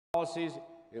policies,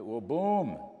 it will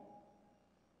boom.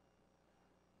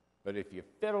 But if you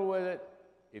fiddle with it,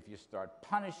 if you start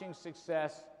punishing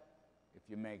success, if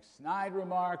you make snide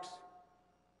remarks,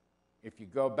 if you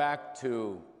go back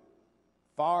to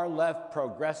far-left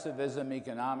progressivism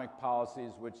economic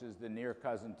policies, which is the near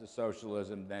cousin to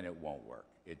socialism, then it won't work.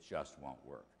 It just won't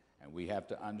work. And we have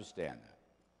to understand that.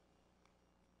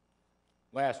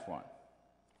 Last one.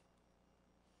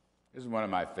 This is one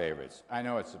of my favorites. I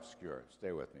know it's obscure.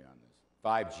 Stay with me on this.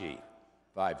 5G.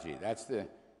 5G. That's the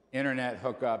internet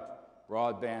hookup,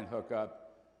 broadband hookup.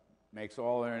 Makes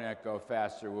all internet go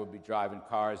faster. We'll be driving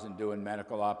cars and doing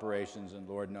medical operations and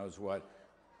Lord knows what,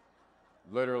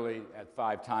 literally at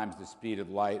 5 times the speed of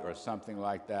light or something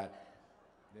like that.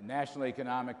 The National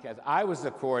Economic Council, I was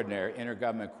the coordinator,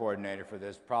 intergovernment coordinator for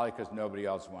this, probably because nobody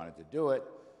else wanted to do it.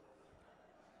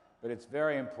 But it's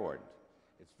very important.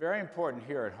 It's very important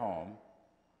here at home.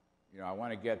 You know, I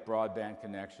want to get broadband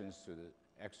connections to the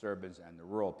exurbans and the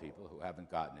rural people who haven't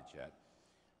gotten it yet.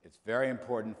 It's very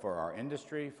important for our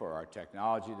industry, for our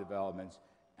technology developments,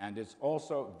 and it's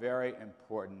also very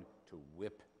important to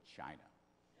whip China.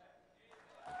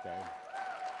 Okay?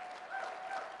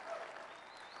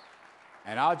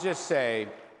 And I'll just say,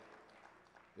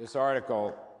 this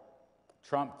article,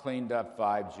 Trump cleaned up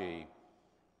 5G.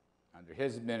 Under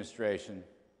his administration,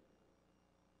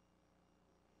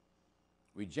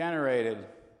 we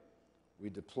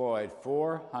deployed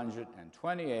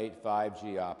 428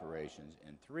 5G operations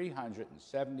in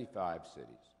 375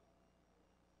 cities.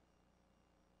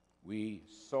 We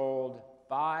sold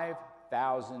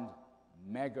 5,000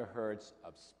 megahertz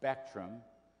of spectrum,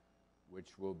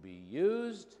 which will be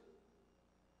used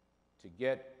to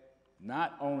get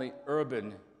not only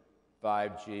urban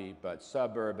 5G, but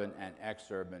suburban and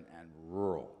exurban and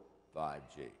rural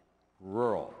 5G.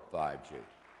 Rural 5G.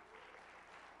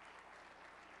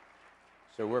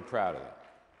 So we're proud of that.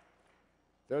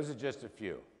 Those are just a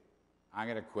few. I'm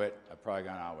going to quit. I've probably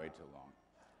gone on way too long.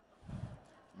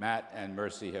 Matt and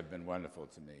Mercy have been wonderful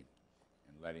to me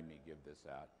in letting me give this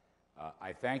out.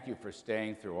 I thank you for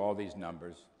staying through all these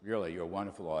numbers. Really, you're a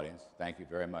wonderful audience. Thank you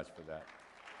very much for that.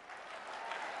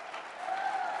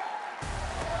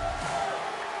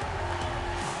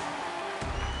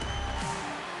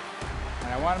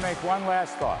 And I want to make one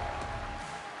last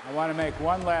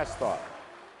thought.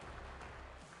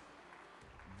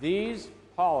 These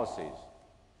policies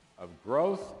of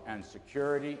growth and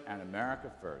security and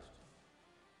America first,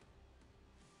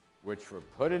 which were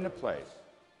put into place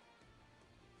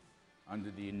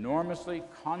under the enormously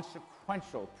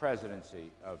consequential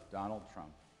presidency of Donald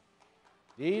Trump,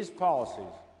 these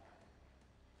policies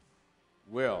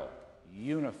will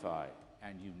unify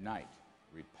and unite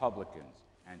Republicans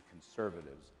and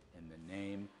conservatives in the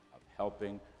name of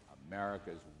helping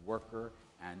America's worker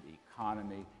and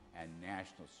economy and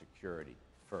national security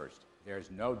first. There's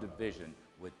no division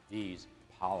with these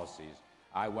policies.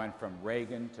 I went from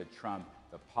Reagan to Trump.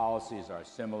 The policies are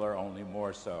similar, only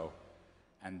more so.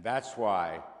 And that's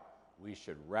why we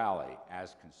should rally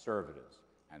as conservatives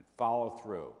and follow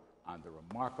through on the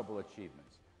remarkable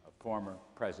achievements of former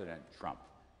President Trump.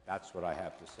 That's what I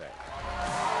have to say.